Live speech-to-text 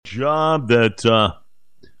job that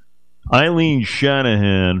Eileen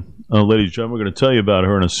Shanahan, ladies and gentlemen, we're going to tell you about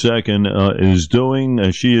her in a second, is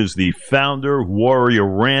doing. She is the founder, Warrior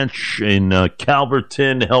Ranch in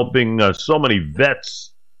Calverton, helping so many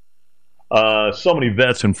vets and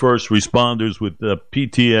first responders with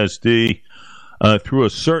PTSD through a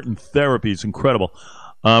certain therapy. It's incredible.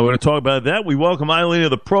 We're going to talk about that. We welcome Eileen to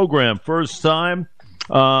the program. First time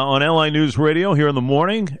on LI News Radio here in the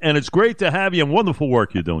morning, and it's great to have you and wonderful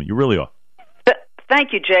work you're doing. You really are.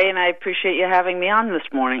 Thank you, Jay, and I appreciate you having me on this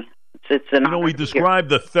morning. It's an honor. We describe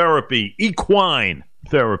the therapy, equine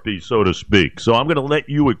therapy, so to speak. So I'm going to let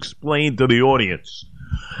you explain to the audience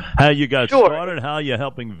how you got started, how you're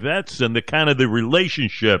helping vets, and the kind of the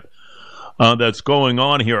relationship that's going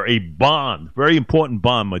on here. A bond, very important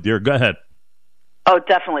bond, my dear. Go ahead. Oh,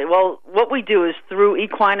 definitely. Well, what we do is through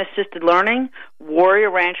equine-assisted learning,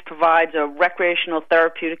 Warrior Ranch provides a recreational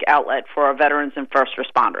therapeutic outlet for our veterans and first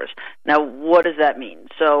responders. Now, what does that mean?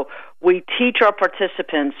 So we teach our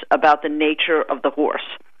participants about the nature of the horse.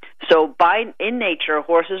 So in nature,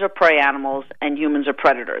 horses are prey animals and humans are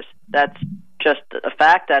predators. That's just a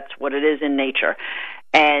fact. That's what it is in nature.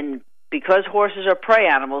 And because horses are prey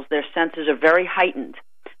animals, their senses are very heightened.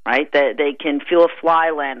 Right, they can feel a fly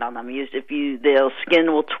land on them. Their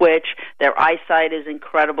skin will twitch. Their eyesight is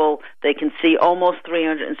incredible. They can see almost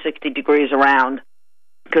 360 degrees around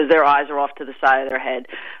because their eyes are off to the side of their head,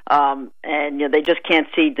 and they just can't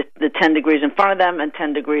see the 10 degrees in front of them and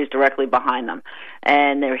 10 degrees directly behind them.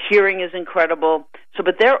 And their hearing is incredible.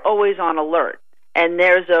 But they're always on alert. And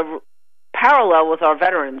there's a parallel with our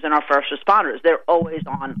veterans and our first responders. They're always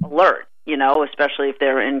on alert. Especially if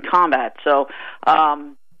they're in combat. So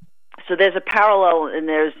there's a parallel, and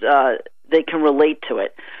they can relate to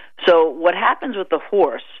it. So what happens with the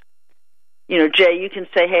horse? Jay, you can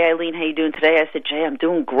say, "Hey, Eileen, how you doing today?" I said, "Jay, I'm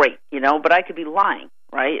doing great." But I could be lying,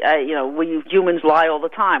 right? We humans lie all the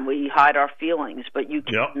time. We hide our feelings, but you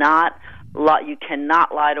cannot lie. You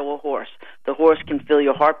cannot lie to a horse. The horse can feel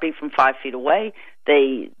your heartbeat from 5 feet away.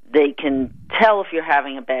 They can tell if you're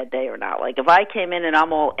having a bad day or not. Like if I came in and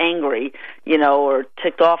I'm all angry, or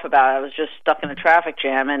ticked off about it, I was just stuck in a traffic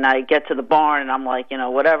jam, and I get to the barn and I'm like,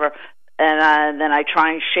 whatever, and then I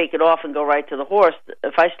try and shake it off and go right to the horse.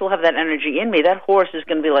 If I still have that energy in me, that horse is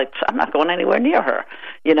going to be like, I'm not going anywhere near her,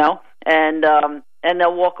 and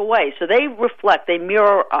they'll walk away. So they reflect, they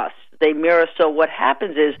mirror us. So what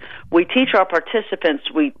happens is we teach our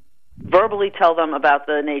participants, we verbally tell them about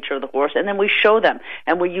the nature of the horse, and then we show them,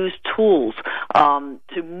 and we use tools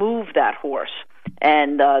to move that horse.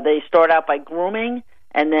 And they start out by grooming,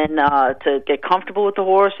 and then to get comfortable with the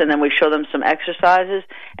horse, and then we show them some exercises.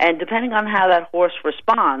 And depending on how that horse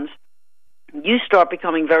responds, you start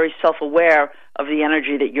becoming very self-aware of the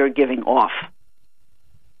energy that you're giving off.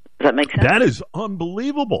 Does that make sense? That is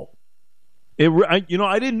unbelievable. I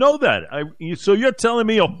didn't know that. So you're telling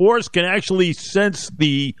me a horse can actually sense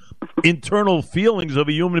the internal feelings of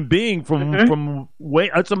a human being from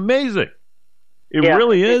way? That's amazing. It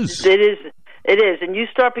really is. It is, and you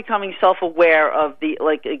start becoming self-aware of the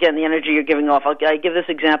energy you're giving off. I give this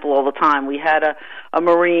example all the time. We had a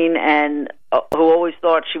Marine and who always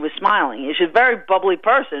thought she was smiling. She's a very bubbly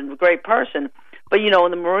person, a great person. But in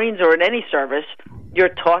the Marines or in any service, you're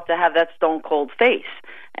taught to have that stone cold face.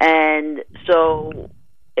 And so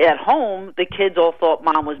at home, the kids all thought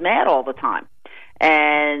Mom was mad all the time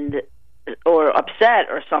or upset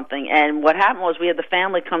or something. And what happened was we had the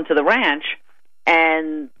family come to the ranch,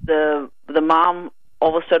 and the mom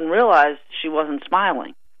all of a sudden realized she wasn't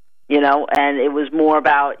smiling, and it was more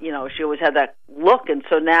about, she always had that look. And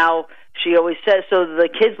so now she always says, so the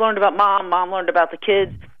kids learned about Mom learned about the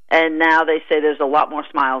kids, and now they say there's a lot more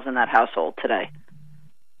smiles in that household today.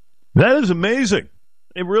 That is amazing.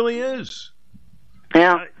 It really is.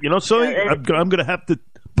 Yeah. I'm going to have to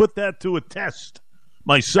put that to a test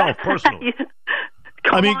myself personally.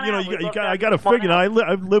 I got to figure.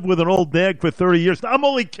 I've lived with an old nag for 30 years. I'm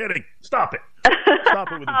only kidding. Stop it.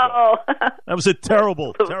 Stop it with that was a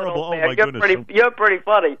terrible. Oh my goodness. You're pretty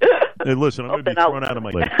funny. Hey, listen, I'm going to be thrown out of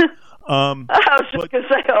my life. I was just going to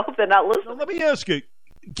say, I hope they're not listening. Let me ask you.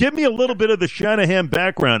 Give me a little bit of the Shanahan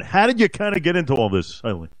background. How did you kind of get into all this,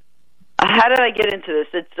 Eileen? How did I get into this?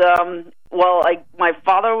 It's my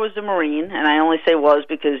father was a Marine, and I only say was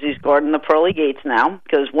because he's guarding the pearly gates now.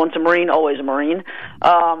 Because once a Marine, always a Marine.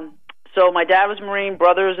 So my dad was a Marine,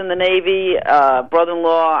 brothers in the Navy,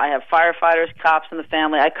 brother-in-law. I have firefighters, cops in the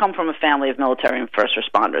family. I come from a family of military and first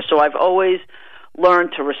responders, so I've always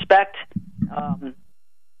learned to respect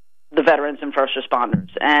the veterans and first responders.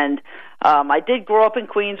 And I did grow up in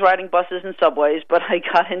Queens riding buses and subways, but I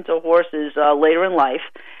got into horses later in life.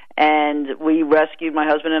 and my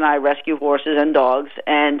husband and I rescue horses and dogs,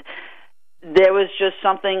 and there was just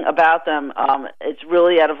something about them. It's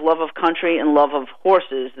really out of love of country and love of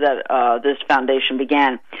horses that this foundation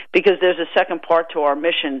began, because there's a second part to our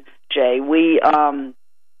mission, Jay. We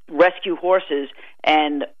rescue horses,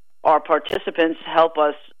 and our participants help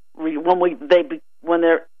us when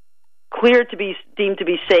they're cleared to be deemed to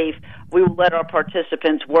be safe. We will let our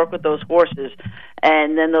participants work with those horses,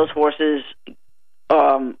 and then those horses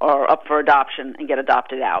are up for adoption and get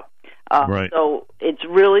adopted out. Right. So it's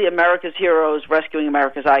really America's heroes rescuing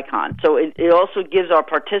America's icon. So it also gives our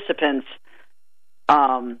participants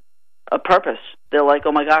a purpose. They're like,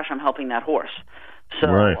 oh my gosh, I'm helping that horse. So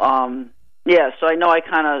right. yeah, so I know I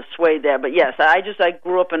kind of swayed there, but yes, I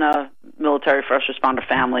grew up in a military first responder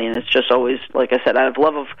family, and it's just always, like I said, I have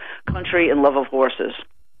love of country and love of horses.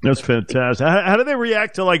 That's fantastic. How do they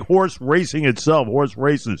react to like horse racing itself, horse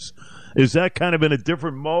races? Is that kind of in a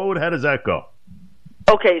different mode? How does that go?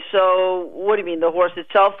 Okay, so what do you mean, the horse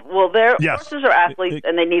itself? Well, horses are athletes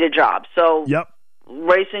and they need a job. So yep.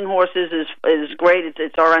 Racing horses is great.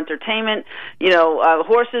 It's our entertainment.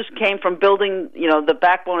 Horses came from building, the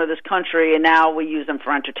backbone of this country, and now we use them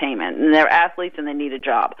for entertainment. And they're athletes and they need a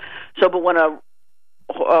job. So, but when a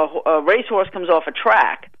racehorse comes off a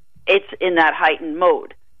track, it's in that heightened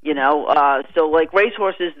mode. So like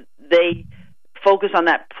racehorses, they focus on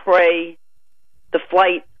that prey, the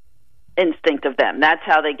flight instinct of them. That's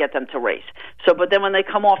how they get them to race. So, but then when they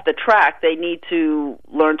come off the track, they need to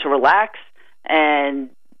learn to relax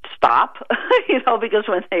and stop, because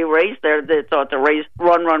when they race, they're taught to race,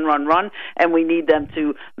 run, and we need them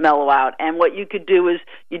to mellow out. And what you could do is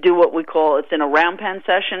you do what we call, it's in a round pen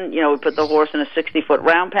session. We put the horse in a 60-foot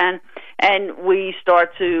round pen, and we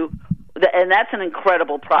start to, and that's an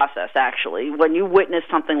incredible process, actually. When you witness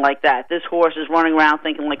something like that, this horse is running around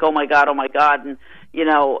thinking like, oh my God, and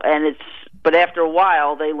but after a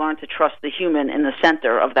while, they learn to trust the human in the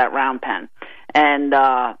center of that round pen.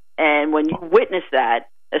 And when you witness that,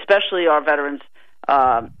 especially our veterans,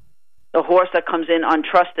 a horse that comes in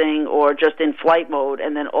untrusting or just in flight mode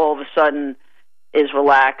and then all of a sudden is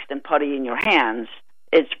relaxed and putty in your hands,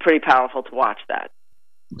 it's pretty powerful to watch that.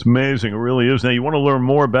 It's amazing. It really is. Now, you want to learn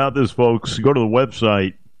more about this, folks, go to the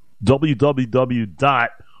website,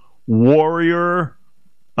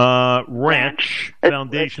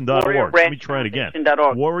 warriorranchfoundation.org. Let me try it again.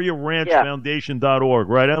 warriorranchfoundation.org.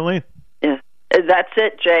 Right, Eileen? Yeah. That's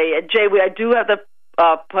it, Jay. Jay, I do have to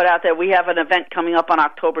put out that we have an event coming up on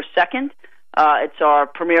October 2nd. It's our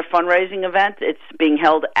premier fundraising event. It's being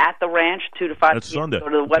held at the ranch, 2 to 5 That's p.m. Sunday. Go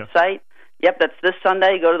to the website. Yep, that's this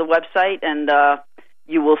Sunday. Go to the website, and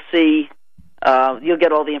you will see, you'll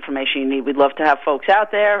get all the information you need. We'd love to have folks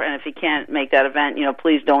out there, and if you can't make that event,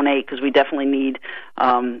 please donate, because we definitely need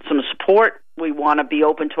some support. We want to be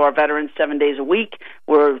open to our veterans 7 days a week.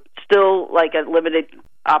 We're still like at limited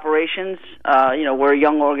operations. We're a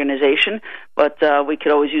young organization, but we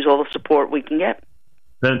could always use all the support we can get.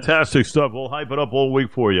 Fantastic stuff. We'll hype it up all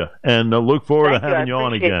week for you, and look forward to having you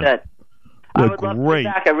on again. That. I would love to be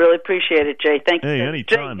back. I really appreciate it, Jay. Thank you. Hey,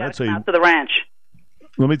 anytime. Jay, come out to the ranch.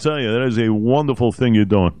 Let me tell you, that is a wonderful thing you're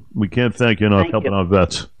doing. We can't thank you enough helping our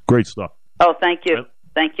vets. Great stuff. Oh, thank you. Yep.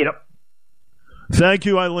 Thank you. Yep. Thank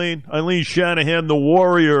you, Eileen. Eileen Shanahan, the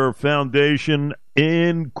Warrior Foundation.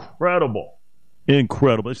 Incredible.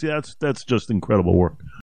 See, that's just incredible work.